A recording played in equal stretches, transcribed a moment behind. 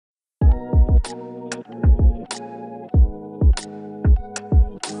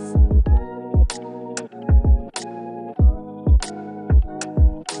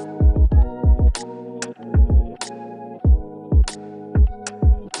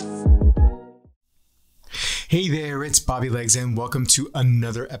Hey there, it's Bobby Legs, and welcome to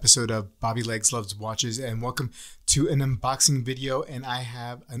another episode of Bobby Legs Loves Watches, and welcome to an unboxing video. And I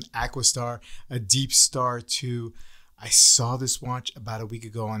have an Aquastar, a Deepstar 2. I saw this watch about a week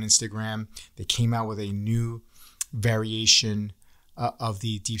ago on Instagram. They came out with a new variation of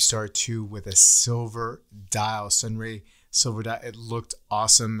the Deepstar 2 with a silver dial, sunray silver dial. It looked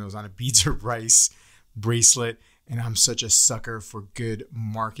awesome. It was on a beads of rice bracelet, and I'm such a sucker for good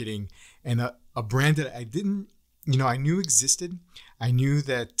marketing. And a brand that I didn't, I knew existed. I knew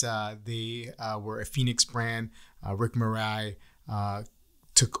that they were a Phoenix brand. Rick Marai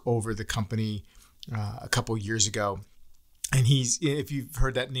took over the company a couple years ago. And if you've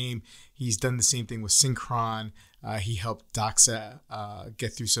heard that name, he's done the same thing with Synchron. He helped Doxa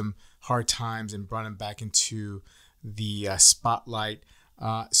get through some hard times and brought him back into the spotlight.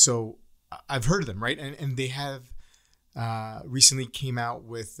 So I've heard of them, right? And they have recently came out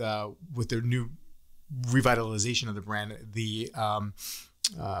with their new revitalization of the brand, the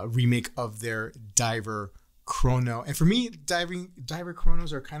remake of their Diver Chrono. And for me, Diver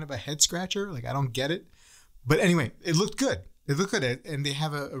Chronos are kind of a head scratcher. Like, I don't get it. But anyway, it looked good. It looked good. And they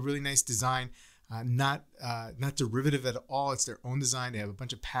have a really nice design, not derivative at all. It's their own design. They have a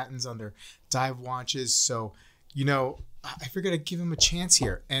bunch of patents on their dive watches. So, I figured I'd give them a chance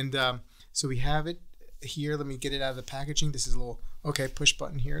here. And so we have it here. Let me get it out of the packaging. This is a little push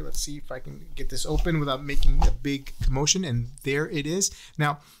button here. Let's see if I can get this open without making a big commotion. And there it is.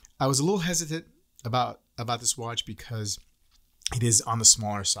 Now, I was a little hesitant about this watch because it is on the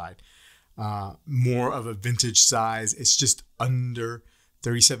smaller side, more of a vintage size. It's just under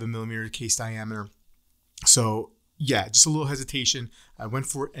 37 millimeter case diameter. So yeah, just a little hesitation. I went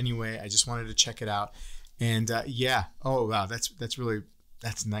for it anyway. I just wanted to check it out. And yeah, oh wow, that's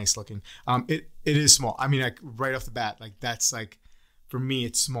nice looking. It is small. I mean, like right off the bat, like that's like, for me,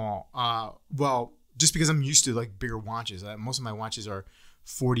 it's small. Well, just because I'm used to like bigger watches. Most of my watches are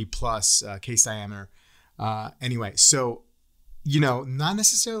 40 plus case diameter. Anyway, so, not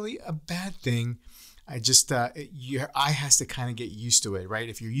necessarily a bad thing. I just, your eye has to kind of get used to it, right?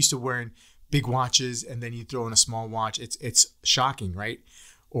 If you're used to wearing big watches and then you throw in a small watch, it's shocking, right?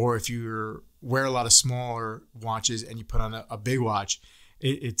 Or if you wear a lot of smaller watches and you put on a big watch,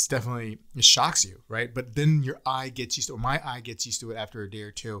 it shocks you, right? But then your eye gets used to it, or my eye gets used to it after a day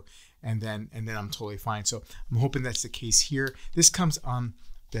or two, and then I'm totally fine. So I'm hoping that's the case here. This comes on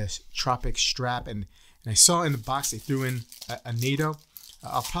the Tropic strap, and I saw in the box they threw in a NATO.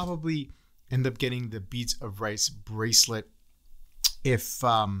 I'll probably end up getting the beads of rice bracelet if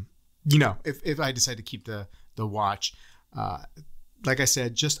I decide to keep the watch. Like I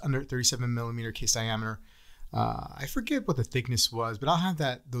said, just under 37 millimeter case diameter. I forget what the thickness was, but I'll have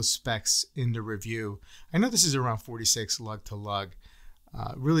those specs in the review. I know this is around 46 lug to lug.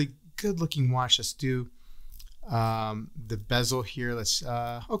 Really good looking watch. Let's do the bezel here. Let's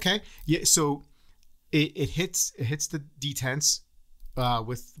okay. Yeah, so it hits the detents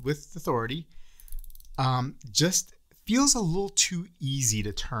with authority. Just feels a little too easy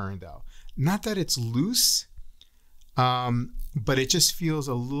to turn though. Not that it's loose, but it just feels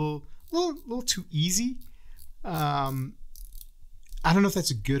a little too easy. I don't know if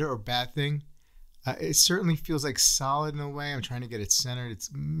that's a good or a bad thing. It certainly feels like solid in a way. I'm trying to get it centered. It's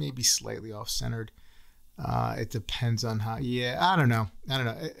maybe slightly off centered. It depends on how. Yeah, I don't know.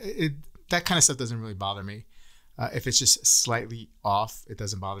 That kind of stuff doesn't really bother me. If it's just slightly off, it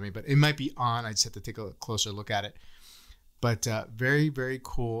doesn't bother me. But it might be on. I just have to take a closer look at it. But very, very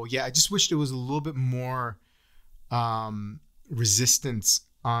cool. Yeah, I just wish there was a little bit more resistance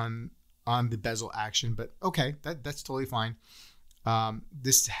on the bezel action, but okay, that's totally fine.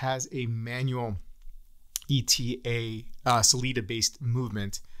 This has a manual ETA Salida based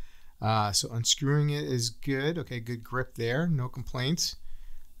movement, so unscrewing it is good. Okay, good grip there, no complaints.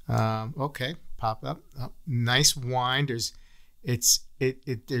 Okay, pop up. Oh, nice wind.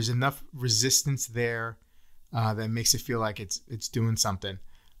 There's enough resistance there that makes it feel like it's doing something.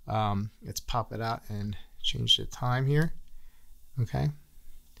 Let's pop it out and change the time here. Okay.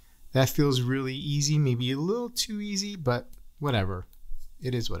 That feels really easy, maybe a little too easy, but whatever.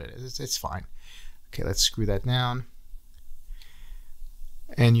 It is what it is. It's fine. Okay, let's screw that down.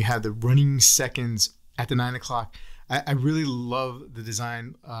 And you have the running seconds at the 9 o'clock. I really love the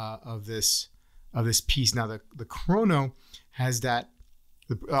design of this piece. Now the chrono has that.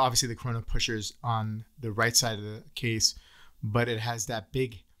 Obviously, the chrono pushers on the right side of the case, but it has that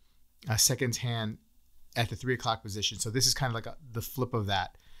big seconds hand at the 3 o'clock position. So this is kind of like the flip of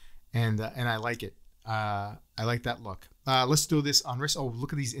that. And I like it. I like that look. Let's do this on wrist. Oh,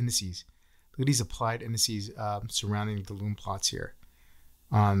 look at these indices. Look at these applied indices surrounding the lume plots here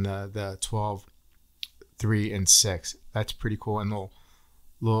on the 12, 3, and 6. That's pretty cool. And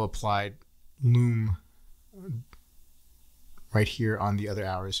little applied loom right here on the other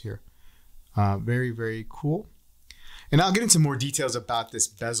hours here. Very, very cool. And I'll get into more details about this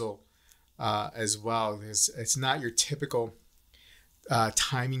bezel as well. It's not your typical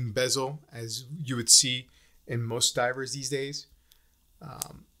timing bezel as you would see in most divers these days.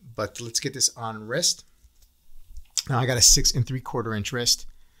 But let's get this on wrist. Now I got a 6 3/4 inch wrist.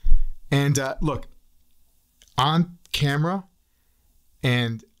 And look, on camera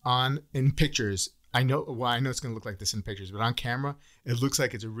and in pictures, I know it's going to look like this in pictures, but on camera, it looks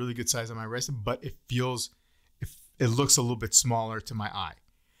like it's a really good size on my wrist, but it looks a little bit smaller to my eye.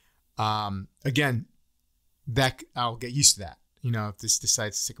 Again, that I'll get used to that. You know, if this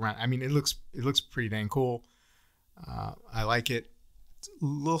decides to stick around. I mean, it looks pretty dang cool. I like it. It's a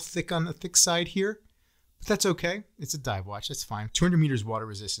little thick on the thick side here, but that's okay. It's a dive watch. That's fine. 200 meters water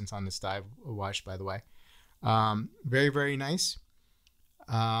resistance on this dive watch, by the way. Very, very nice.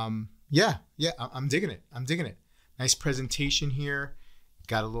 Yeah, I'm digging it. I'm digging it. Nice presentation here.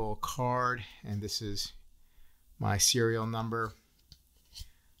 Got a little card, and this is my serial number.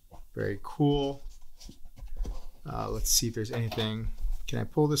 Very cool. Let's see if there's anything. Can I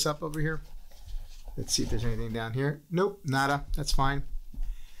pull this up over here? Let's see if there's anything down here. Nope, nada. That's fine.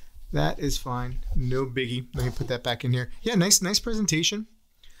 That is fine. No biggie. Let me put that back in here. Yeah, nice presentation.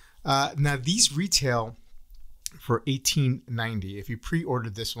 Now these retail for $18.90. If you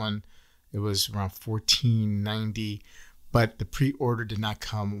pre-ordered this one, it was around $14.90, but the pre-order did not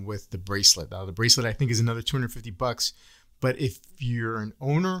come with the bracelet. Now the bracelet I think is another $250, but if you're an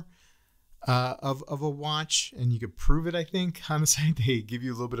owner of a watch and you could prove it, I think on the site they give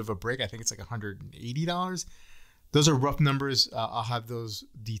you a little bit of a break. I think it's like $180. Those are rough numbers. I'll have those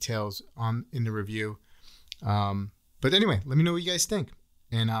details in the review. But anyway, let me know what you guys think,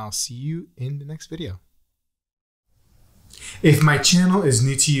 and I'll see you in the next video. If my channel is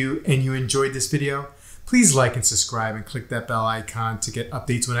new to you and you enjoyed this video, please like and subscribe and click that bell icon to get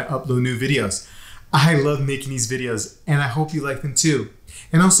updates when I upload new videos. I love making these videos and I hope you like them too.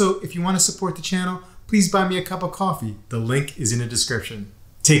 And also, if you want to support the channel, please buy me a cup of coffee. The link is in the description.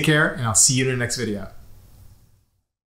 Take care, and I'll see you in the next video.